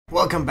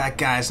Welcome back,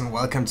 guys, and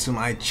welcome to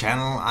my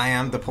channel. I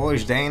am the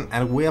Polish Dane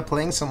and we are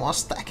playing some more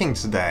stacking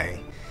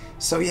today.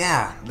 So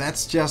yeah,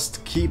 let's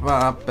just keep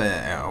up,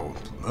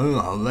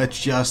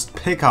 let's just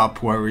pick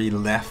up where we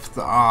left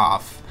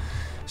off.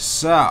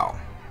 So,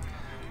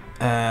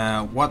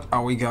 what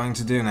are we going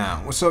to do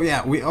now? So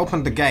yeah, we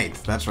opened the gate,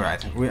 that's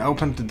right. We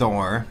opened the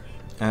door,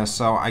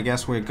 so I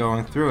guess we're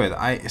going through it.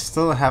 I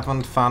still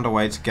haven't found a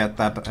way to get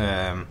that,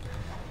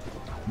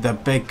 the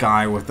big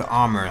guy with the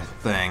armor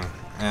thing.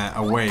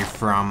 Away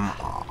from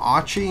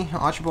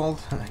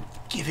Archibald.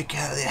 Give a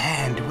girl a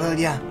hand, will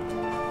ya?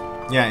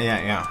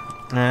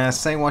 Yeah.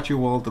 Say what you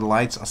will, the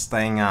lights are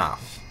staying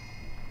off.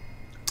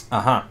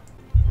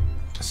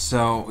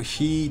 So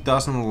he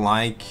doesn't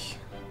like...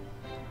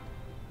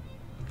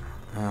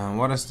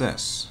 what is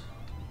this?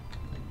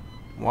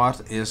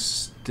 What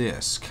is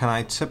this? Can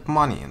I tip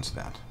money into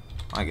that?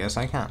 I guess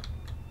I can.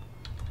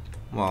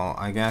 Well,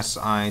 I guess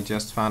I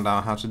just found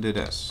out how to do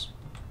this.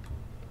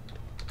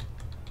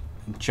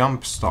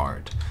 Jump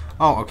start.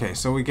 Oh, okay,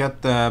 so we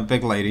get the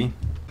big lady.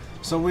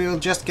 So we'll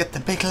just get the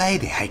big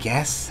lady, I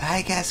guess.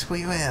 I guess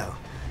we will.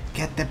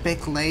 Get the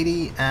big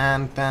lady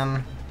and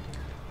then...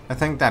 I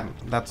think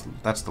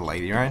that's the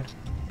lady, right?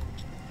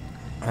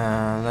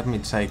 Let me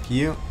take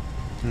you.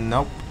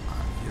 Nope.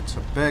 You're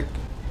too big.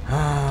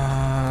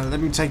 Let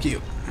me take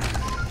you.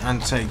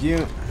 And take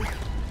you.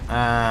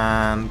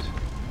 And...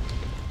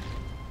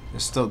 You're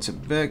still too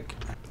big.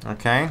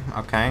 Okay.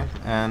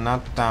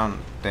 Not down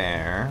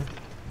there.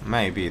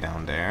 Maybe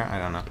down there, I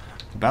don't know.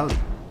 Belly.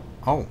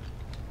 Oh.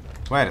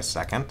 Wait a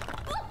second.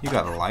 You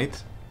got a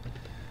light.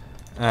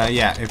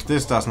 Yeah, if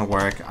this doesn't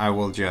work, I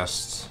will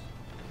just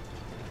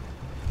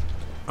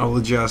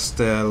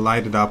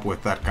light it up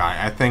with that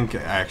guy. I think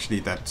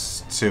actually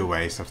that's two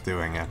ways of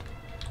doing it.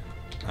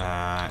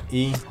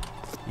 E.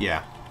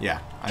 Yeah,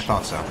 I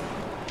thought so.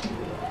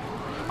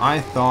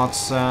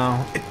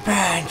 It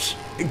burns!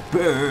 It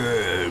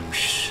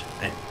burns!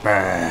 It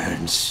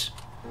burns!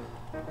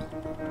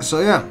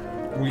 So yeah.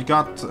 We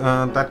got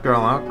that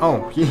girl out.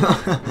 Oh,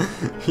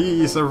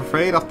 he's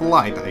afraid of the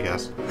light, I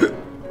guess.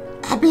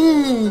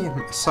 Abby!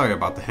 Sorry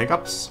about the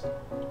hiccups.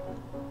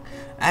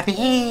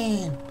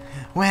 Abby!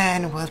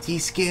 When will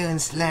these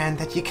goons learn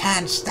that you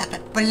can't stop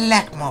at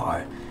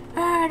Blackmore?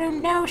 I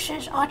don't know,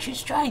 says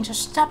Archie's trying to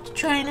stop the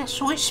train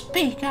as we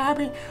speak,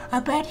 Abby.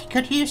 I bet he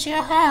could use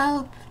your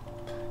help.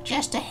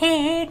 Just a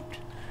hint.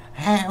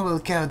 We'll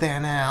go there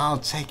now. I'll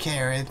take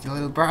care of it,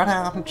 little brother.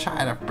 I'm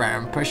tired of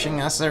Bram pushing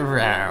us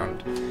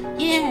around.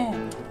 Yeah.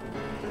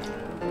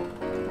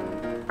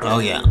 Oh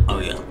yeah.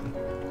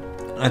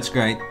 That's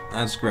great.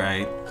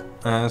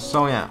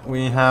 So yeah,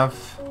 we have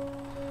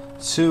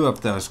two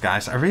of those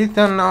guys. I really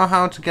don't know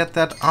how to get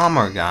that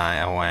armor guy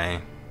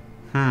away.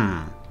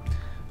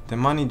 The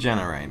money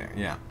generator,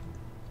 yeah.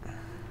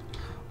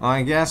 Well,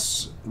 I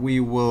guess we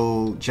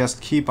will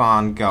just keep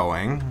on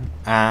going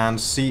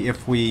and see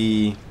if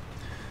we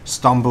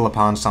stumble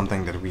upon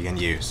something that we can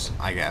use.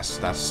 I guess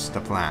that's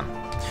the plan.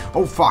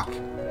 Oh fuck!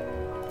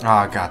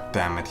 Ah, god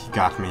damn it, he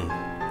got me.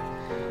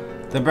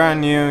 The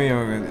brand new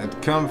you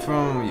come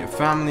from your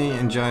family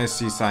enjoy a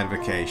seaside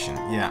vacation.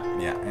 Yeah.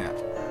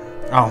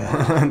 Oh,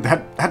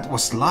 that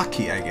was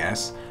lucky, I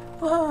guess.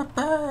 Oh,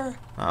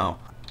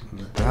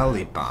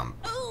 belly bump.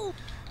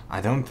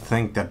 I don't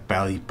think that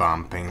belly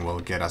bumping will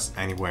get us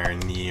anywhere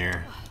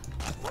near.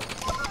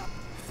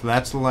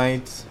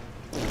 Flashlight.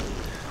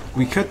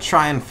 We could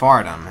try and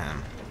fart on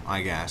him,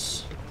 I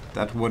guess.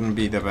 That wouldn't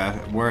be the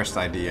worst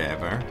idea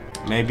ever.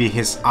 Maybe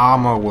his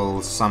armor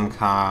will some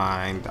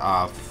kind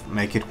of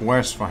make it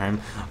worse for him.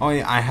 Oh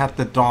yeah, I had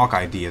the dog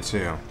idea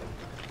too.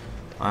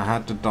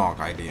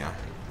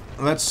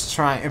 Let's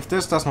try, if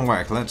this doesn't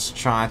work, let's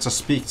try to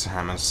speak to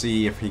him and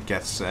see if he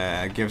gives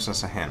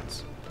us a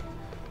hint.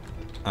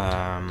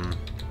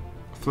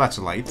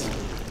 Flashlight.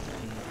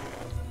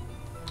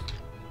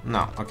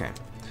 No, okay.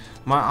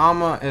 My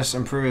armor is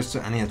impervious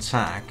to any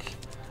attack.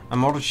 A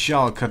mortar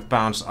shell could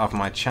bounce off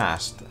my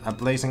chest. A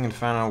blazing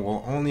inferno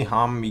will only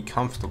harm me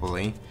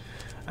comfortably.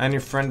 Any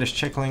friendish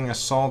tickling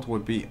assault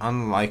would be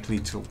unlikely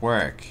to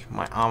work.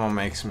 My armor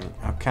makes me...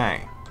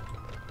 Okay.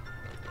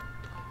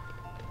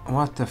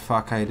 What the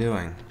fuck are you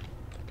doing?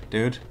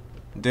 Dude?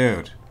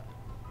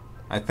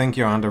 I think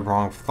you're on the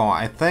wrong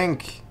thought. I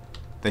think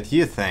that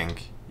you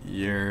think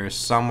you're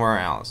somewhere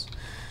else.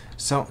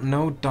 So,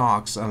 no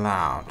dogs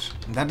allowed.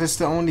 That is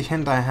the only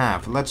hint I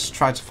have. Let's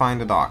try to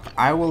find a dog.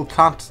 I will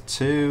cut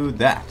to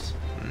that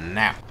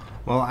now.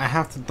 Well, I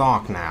have the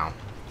dog now.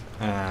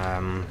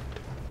 I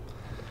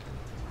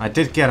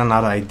did get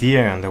another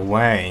idea in the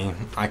way.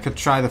 I could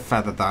try the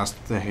feather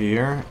duster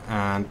here,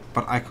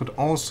 but I could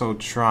also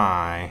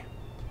try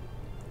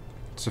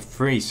to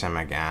freeze him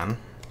again.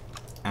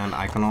 And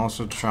I can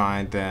also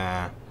try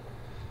the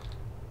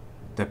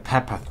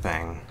pepper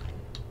thing.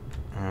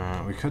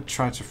 We could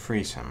try to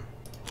freeze him.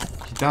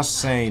 He does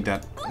say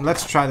that...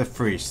 Let's try the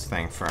freeze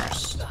thing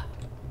first.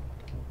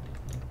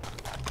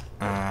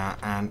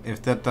 And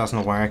if that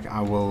doesn't work, I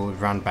will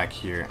run back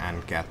here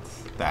and get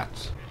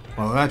that.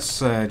 Well, let's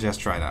just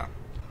try that.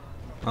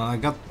 I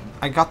got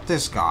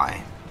this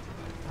guy.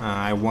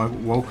 I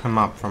woke him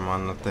up from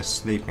one of the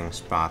sleeping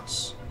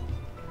spots.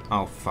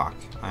 Oh fuck,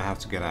 I have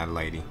to get that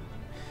lady.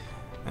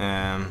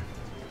 I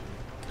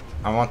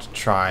want to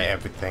try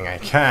everything I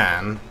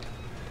can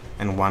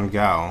in one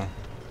go.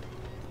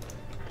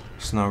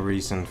 There's no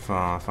reason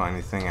for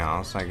anything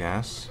else, I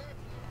guess.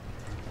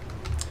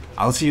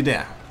 I'll see you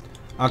there.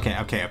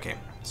 Okay.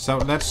 So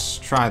let's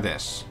try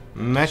this.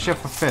 Measure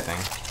for fitting.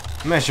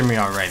 Measure me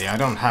already. I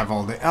don't have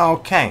all the...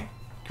 Okay.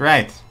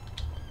 Great.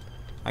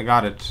 I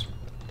got it.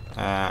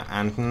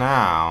 And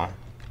now...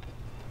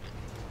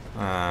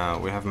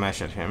 we have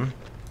measured him.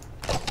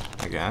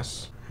 I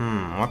guess.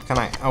 What can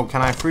I... Oh,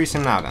 can I freeze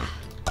him now then?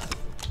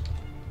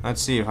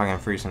 Let's see if I can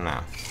freeze him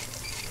now.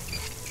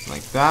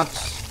 Like that.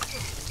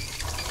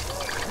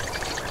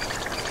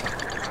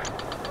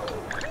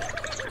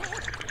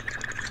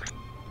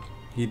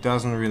 He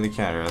doesn't really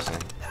care, does he?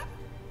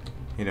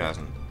 He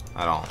doesn't.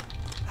 At all.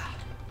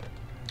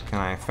 Can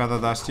I feather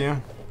dust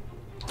you?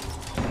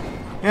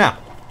 Yeah.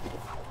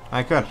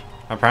 I could.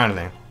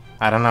 Apparently.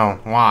 I don't know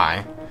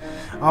why.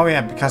 Oh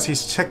yeah, because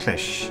he's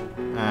ticklish.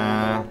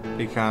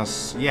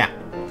 Because, yeah.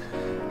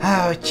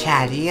 Oh,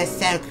 Charlie, you're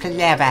so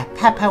clever.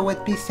 Papa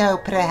would be so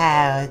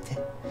proud.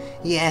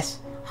 Yes,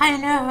 I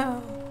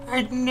know,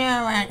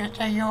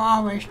 Agatha, you're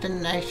always the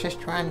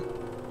nicest one.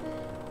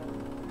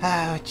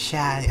 Oh,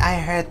 Charlie, I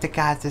heard the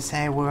guys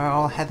say we're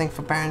all heading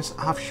for Baron's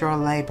offshore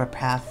labor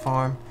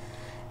platform.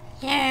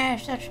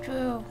 Yes, that's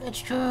true.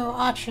 It's true.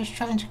 Archie's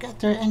trying to get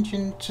their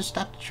engine to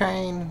stop the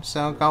train,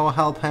 so go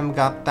help him,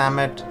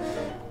 goddammit.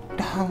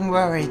 Don't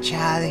worry,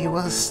 Charlie.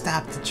 We'll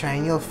stop the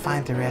train. You'll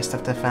find the rest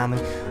of the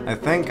family. I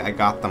think I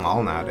got them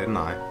all now, didn't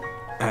I?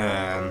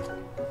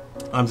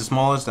 I'm the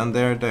smallest, and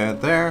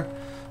there.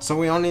 So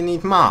we only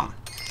need Mom.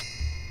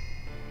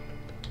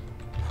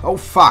 Oh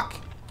fuck!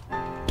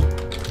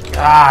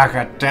 Ah,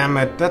 god damn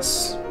it!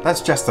 That's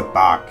just a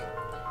bug.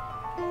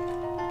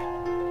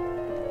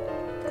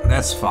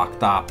 That's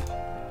fucked up.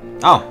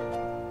 Oh.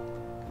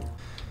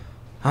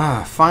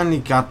 Ah, finally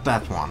got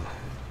that one.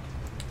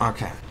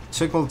 Okay.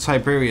 Tickle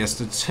Tiberius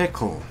to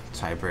tickle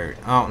Tiberius.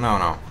 Oh,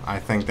 no. I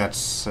think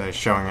that's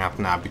showing up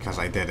now because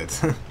I did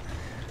it.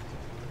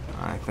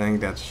 I think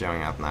that's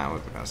showing up now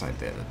because I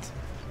did it.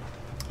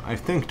 I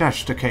think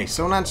that's the case.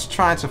 So let's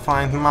try to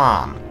find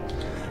Mom.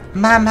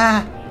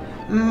 Mama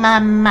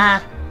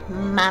mia.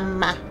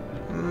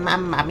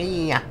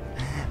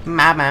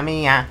 Mamma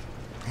mia.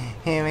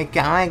 Here we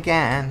go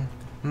again.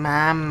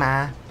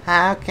 Mama,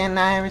 how can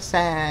I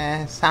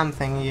resist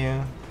something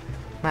you?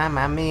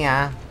 Mamma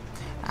mia.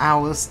 I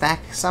will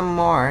stack some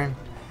more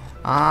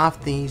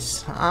of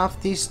these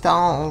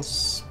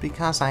dolls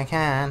because I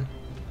can.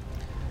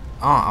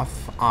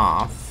 Off.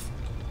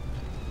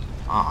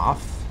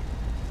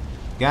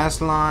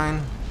 Gas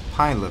line,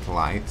 pilot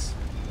light.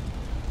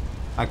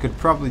 I could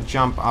probably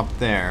jump up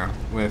there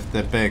with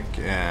the big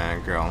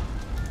girl.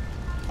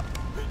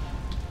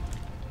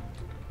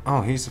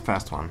 Oh, he's the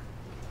fast one.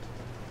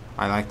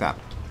 I like that.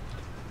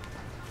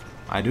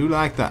 I do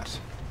like that.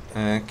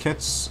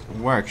 Kids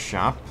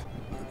workshop.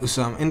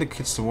 So I'm in the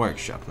kids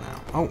workshop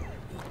now. Oh.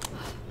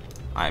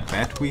 I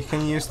bet we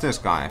can use this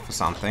guy for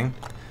something.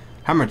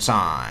 Hammer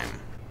time.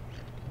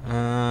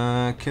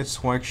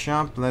 Kids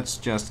workshop. Let's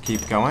just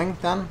keep going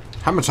then.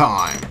 Hammer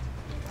time.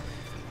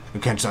 You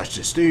can't touch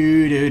this.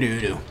 Do do do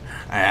do.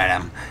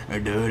 Adam.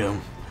 Do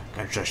do.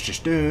 Can't touch this.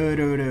 Do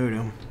do do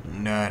do.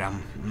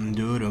 Adam.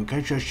 Do do.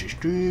 Can't touch this.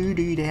 Do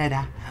do da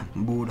da.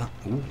 Buddha.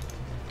 Ooh.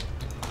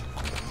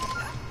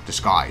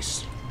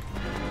 Disguise.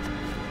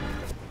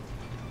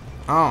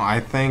 Oh, I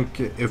think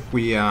if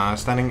we are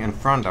standing in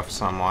front of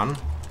someone.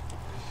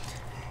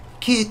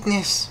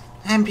 Cuteness.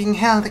 I'm being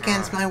held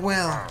against my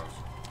will.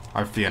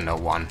 I fear no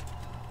one.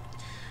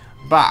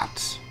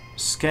 But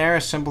scare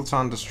a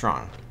simpleton the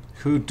strong.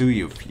 Who do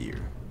you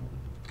fear?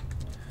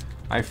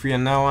 I fear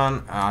no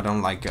one. I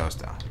don't like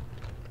ghosts though.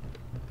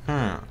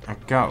 A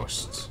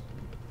ghost.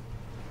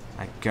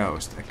 A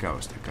ghost.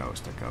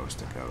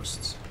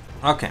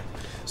 Okay,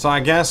 so I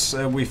guess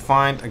we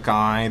find a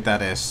guy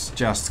that is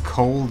just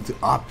cold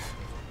up.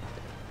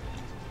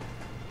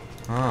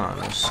 Ah,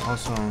 there's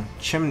also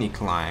chimney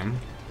climb.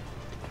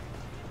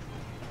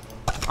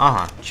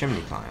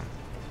 Chimney climb.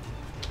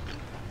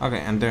 Okay,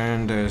 and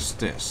then there's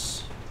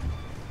this.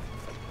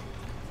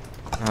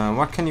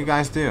 What can you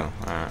guys do,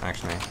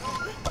 actually?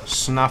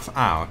 Snuff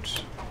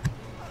out.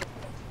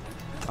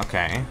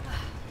 Okay.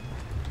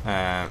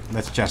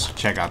 Let's just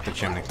check out the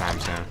chimney climb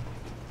soon.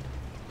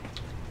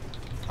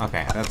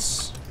 Okay,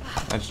 that's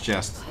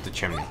just the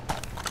chimney.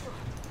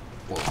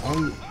 Well,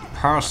 on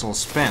parcel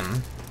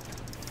spin.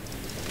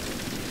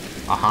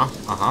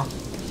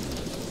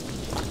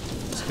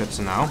 It's good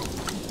to know.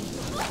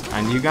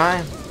 And you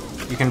guy,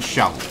 you can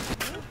shovel.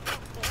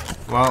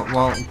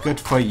 Well, good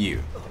for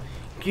you.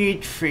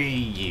 Good for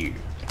you.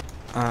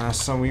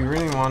 So we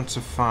really want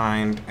to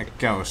find a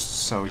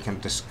ghost so we can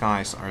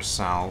disguise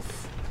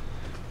ourselves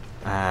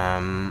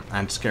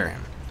and scare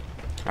him,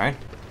 right?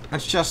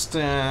 Let's just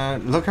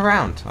look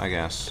around, I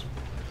guess.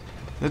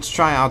 Let's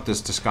try out this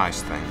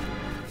disguise thing.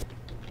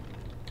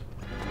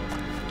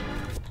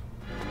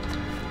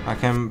 I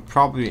can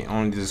probably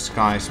only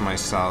disguise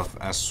myself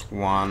as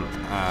one.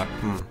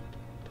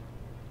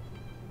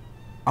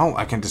 Oh,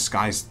 I can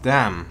disguise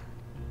them.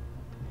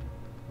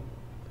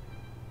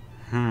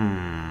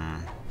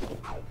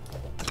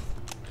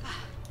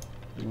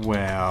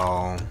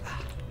 Well,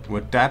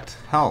 would that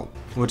help?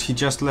 Would he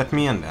just let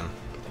me in then?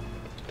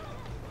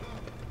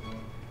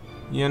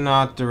 You're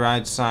not the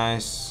right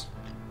size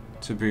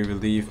to be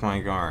relieve my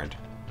guard.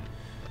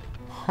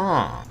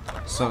 Huh.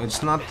 So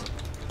it's not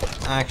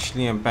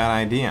actually a bad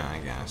idea, I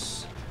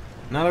guess.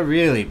 Not a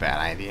really bad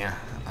idea.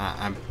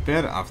 A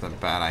bit of a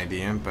bad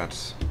idea,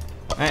 but...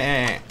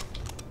 Hey.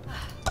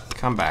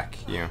 Come back,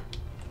 you.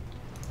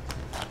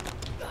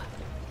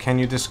 Can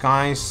you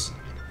disguise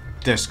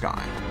this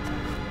guy?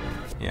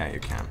 Yeah, you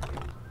can.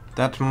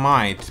 That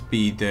might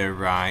be the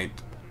right...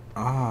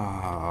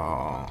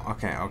 Oh,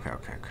 okay.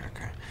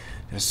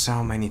 There's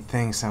so many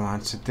things I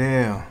want to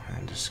do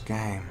in this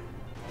game.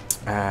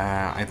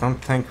 I don't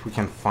think we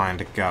can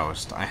find a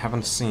ghost. I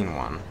haven't seen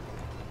one.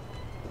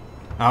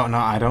 Oh, no,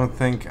 I don't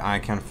think I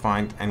can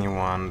find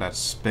anyone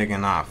that's big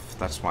enough.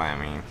 That's why I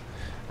mean.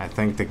 I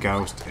think the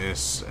ghost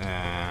is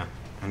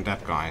in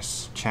that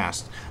guy's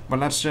chest. But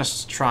let's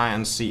just try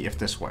and see if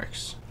this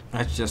works.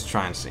 Let's just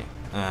try and see.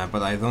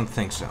 But I don't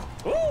think so.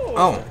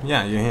 Oh,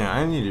 yeah, you're here.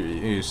 I need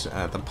to use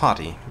the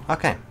potty.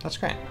 Okay, that's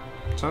great.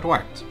 So it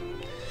worked.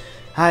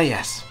 Ah,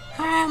 yes.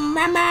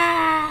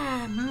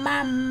 Mama!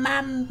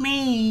 Mamma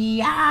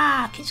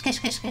mia! Kiss.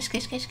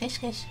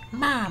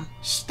 Mom,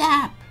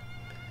 stop!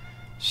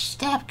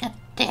 Stop,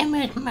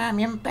 goddammit, Mom.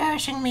 You're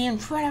embarrassing me in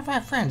front of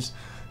our friends.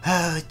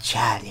 Oh,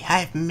 Charlie,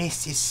 I've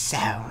missed you so.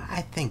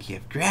 I think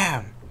you've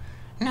grown.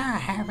 No, I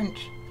haven't.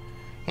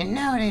 And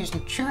no, it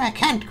isn't true. I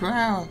can't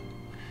grow.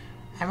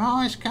 I'm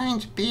always going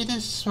to be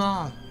this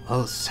small.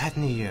 Well,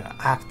 suddenly you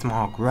act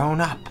more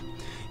grown up.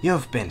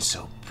 You've been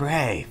so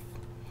brave.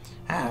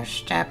 Oh,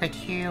 stop it,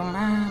 you,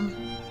 Mom.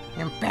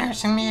 You're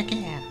embarrassing me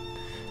again.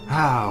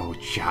 Oh,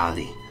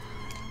 Charlie.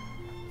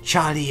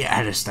 Charlie,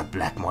 Alistair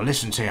Blackmore,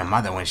 listen to your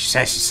mother when she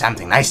says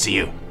something nice to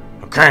you.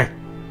 Okay?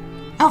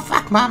 Oh,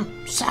 fuck,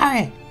 Mom.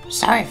 Sorry.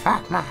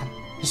 Fuck, Mom.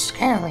 You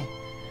scare me.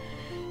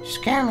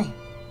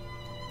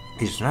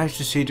 It's nice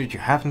to see that you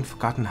haven't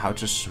forgotten how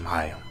to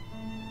smile.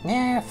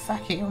 Yeah,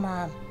 fuck you,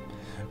 Mom.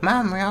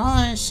 Mom, we're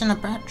always in a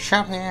bad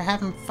trouble here. I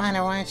haven't found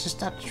a way to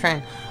stop the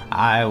train.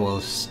 I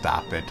will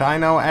stop it. I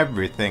know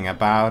everything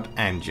about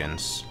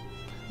engines.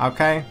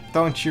 Okay?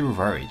 Don't you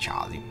worry,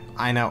 Charlie.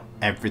 I know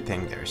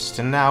everything there is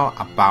to know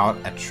about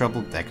a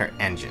triple-decker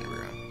engine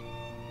room.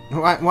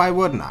 Why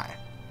wouldn't I?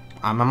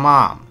 I'm a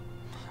mom.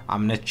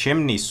 I'm the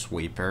chimney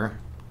sweeper.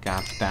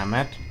 God damn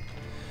it.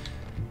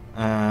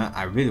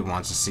 I really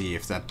want to see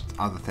if that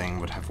other thing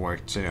would have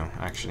worked too,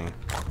 actually.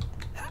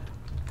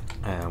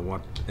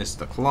 What is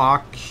the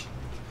clock?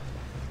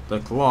 The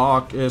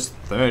clock is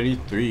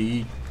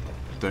 33,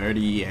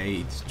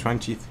 38,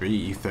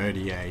 23,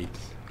 38.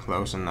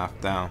 Close enough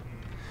though.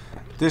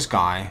 This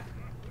guy.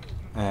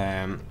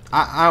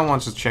 I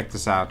want to check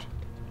this out.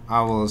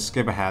 I will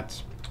skip ahead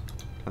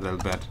a little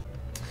bit.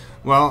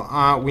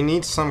 Well, we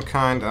need some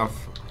kind of...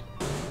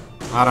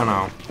 I don't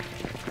know.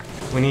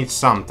 We need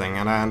something,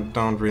 and I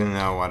don't really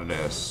know what it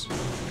is.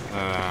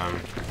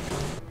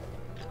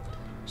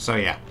 So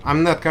yeah,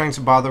 I'm not going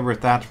to bother with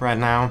that right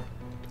now.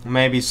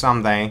 Maybe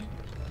someday.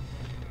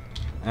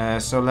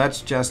 So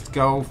let's just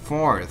go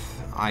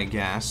forth, I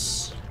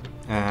guess.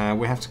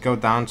 We have to go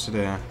down to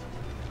the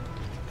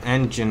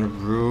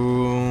engine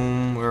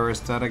room. Where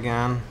is that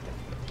again?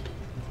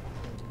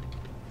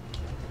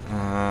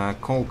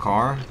 Coal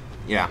car.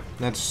 Yeah,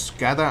 let's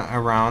gather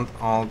around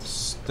all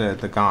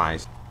the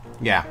guys.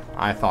 Yeah,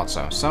 I thought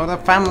so. So the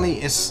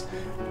family is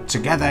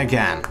together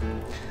again.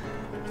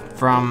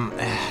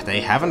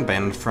 They haven't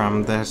been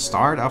from the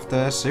start of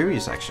the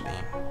series, actually.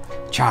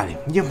 Charlie,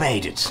 you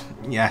made it.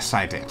 Yes,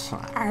 I did.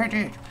 I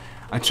did.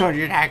 I told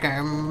you that I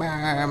can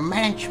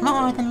manage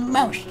more than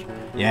most.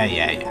 Yeah,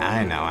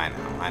 I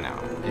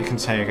know. You can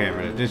take care of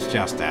it. It's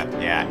just that.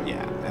 Yeah,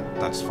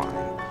 that's fine.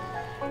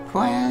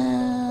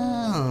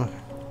 Well,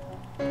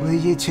 will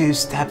you two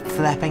stop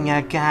flapping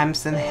your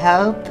gums and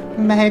help,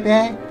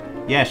 maybe?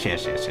 Yes.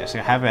 I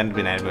haven't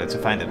been able to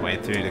find a way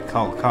through the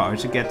coal car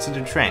to get to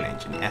the train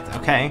engine yet,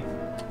 okay?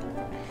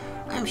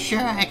 I'm sure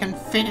I can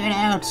figure it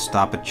out.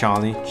 Stop it,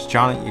 Charlie.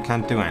 Charlie, you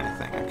can't do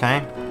anything,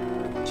 okay?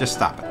 Just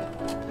stop it.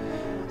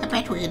 I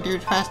bet we can do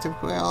it faster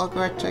if we all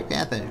work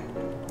together.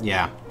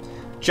 Yeah.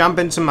 Jump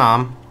into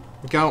Mom.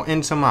 Go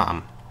into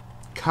Mom.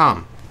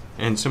 Come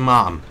into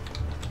Mom.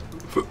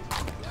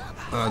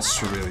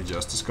 That's really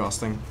just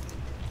disgusting.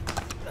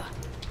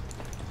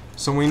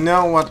 So we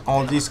know what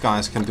all these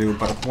guys can do,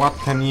 but what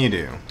can you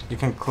do? You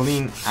can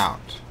clean out.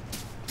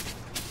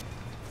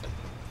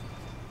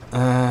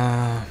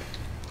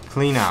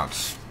 Clean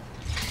out.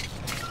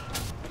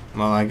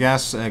 Well, I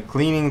guess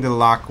cleaning the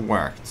lock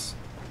worked.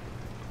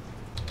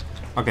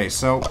 Okay,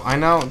 so I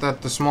know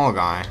that the small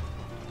guy...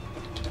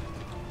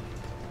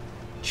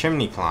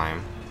 Chimney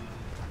climb.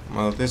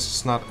 Well, this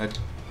is not a...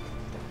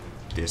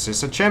 This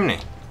is a chimney.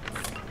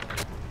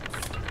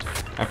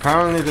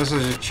 Apparently this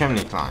is a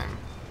chimney climb.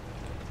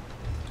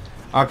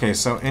 Okay,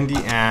 so in the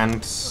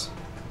end,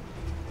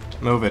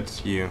 move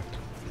it, you.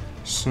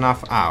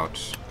 Snuff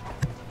out.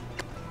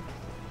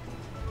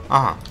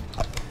 Uh-huh.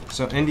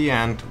 So in the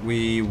end,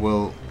 we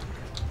will...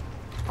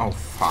 Oh,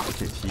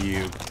 fuck it,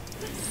 you.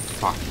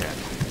 Fuck it.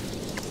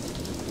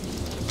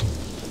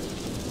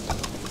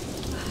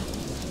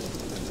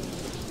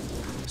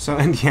 So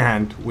in the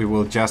end, we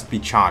will just be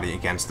Charlie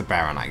against the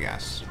Baron, I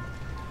guess.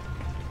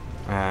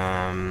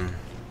 And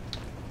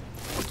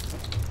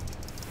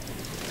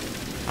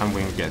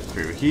we can get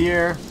through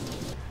here.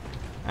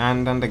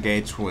 And then the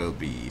gates will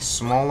be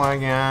smaller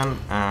again.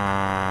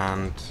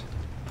 And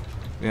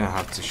we'll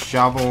have to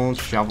shovel.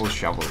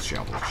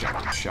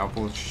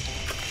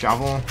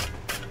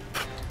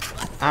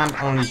 And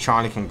only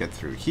Charlie can get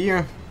through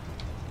here.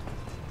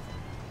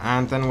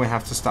 And then we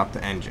have to stop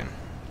the engine.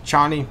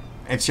 Charlie,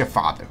 it's your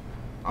father.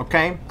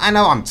 Okay? I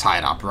know I'm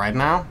tied up right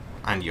now.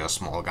 And you're a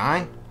small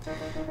guy.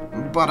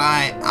 But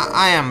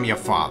I am your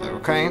father,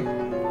 okay?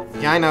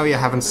 Yeah, I know you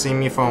haven't seen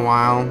me for a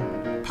while.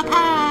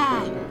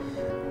 Papa!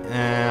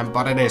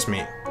 But it is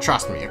me.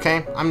 Trust me,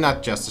 okay? I'm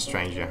not just a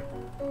stranger.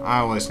 I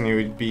always knew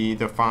it'd be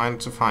the fine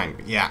to find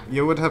me. Yeah,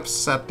 you would have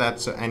said that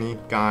to any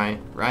guy,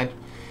 right?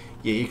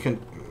 Yeah, you can...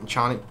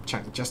 Charlie,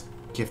 just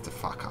give the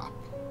fuck up.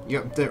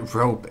 The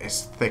rope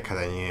is thicker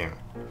than you.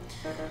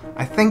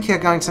 I think you're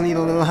going to need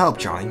a little help,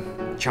 Charlie.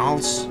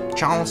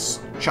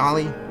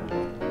 Charlie,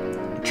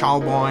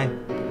 boy.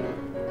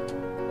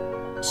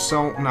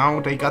 So now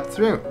they got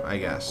through, I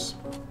guess.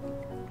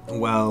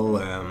 Well,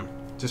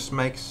 this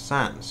makes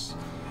sense.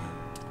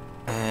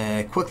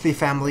 Quickly,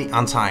 family,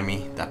 untie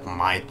me. That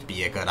might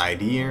be a good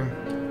idea.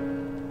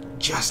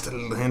 Just a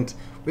little hint.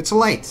 It's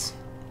late.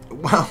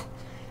 Well,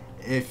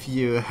 if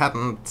you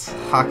hadn't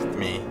hugged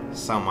me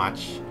so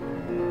much,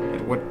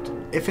 it would...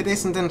 If it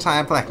isn't the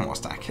entire Blackmore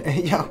stack,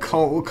 your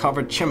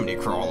coal-covered chimney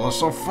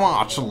crawlers are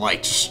far too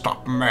late to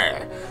stop me.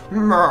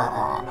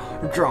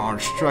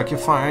 Don't strike your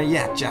fire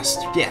yet,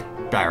 just yet,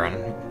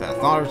 Baron. The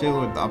authority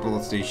with the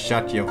ability to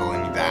shut your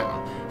villainy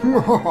down.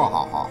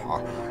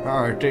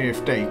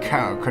 If they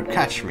could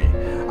catch me,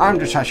 I'm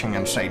detaching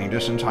and sailing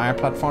this entire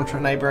platform to a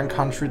neighboring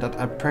country that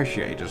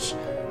appreciates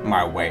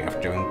my way of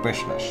doing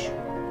business.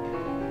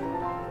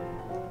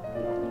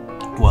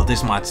 Well,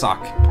 this might suck.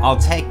 I'll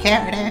take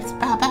care of this,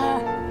 Papa.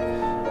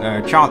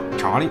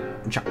 Charlie,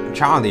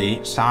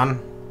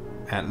 son,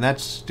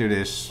 let's do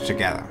this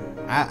together,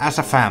 as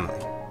a family,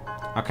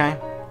 okay?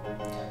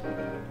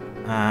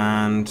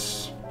 And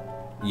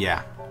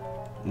yeah,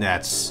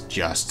 let's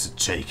just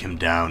take him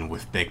down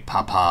with Big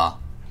Papa.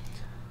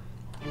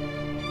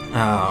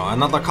 Oh,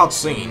 another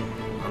cutscene.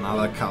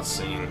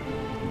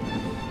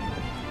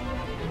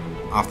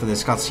 After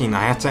this cutscene,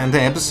 I have to end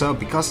the episode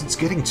because it's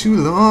getting too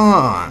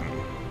long.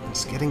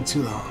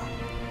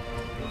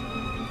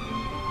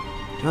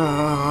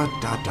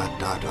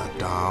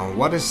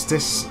 What is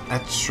this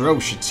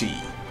atrocity?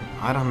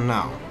 I don't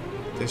know.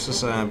 This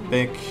is a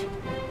big...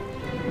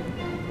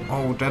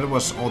 Oh, that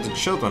was all the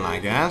children, I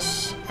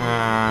guess.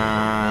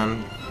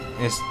 And...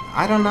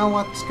 I don't know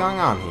what's going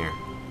on here.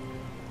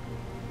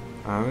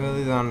 I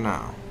really don't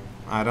know.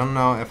 I don't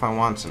know if I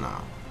want to know.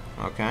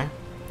 Okay?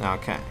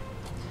 Okay.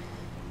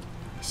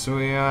 So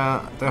we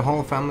are the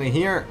whole family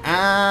here,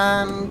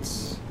 and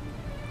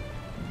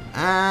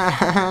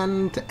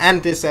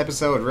end this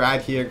episode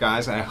right here,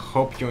 guys. I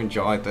hope you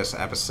enjoyed this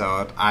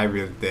episode. I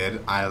really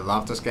did. I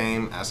love this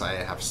game, as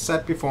I have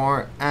said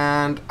before,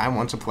 and I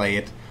want to play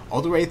it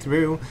all the way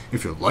through,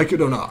 if you like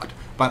it or not.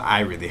 But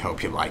I really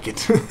hope you like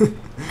it.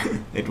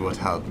 It would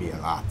help me a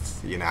lot,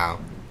 you know,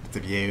 with the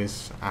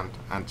views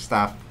and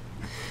stuff.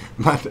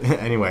 But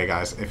anyway,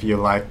 guys, if you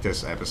like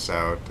this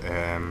episode,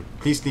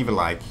 please leave a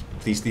like,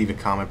 please leave a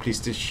comment,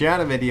 please share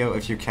the video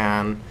if you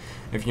can.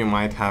 If you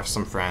might have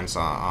some friends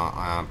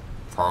or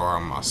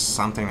forum or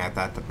something like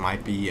that that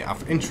might be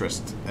of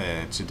interest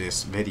to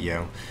this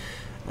video,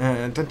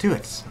 then do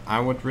it. I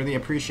would really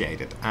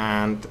appreciate it.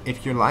 And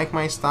if you like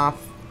my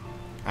stuff,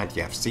 and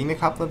you have seen a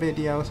couple of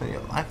videos and you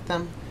like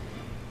them,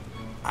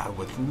 I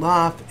would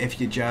love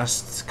if you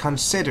just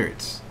considered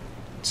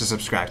to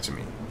subscribe to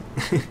me.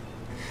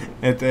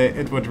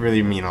 It would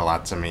really mean a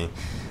lot to me.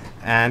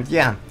 And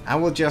yeah, I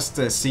will just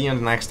see you in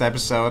the next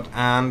episode,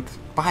 and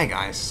bye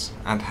guys,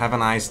 and have a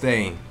nice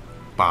day.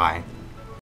 Bye.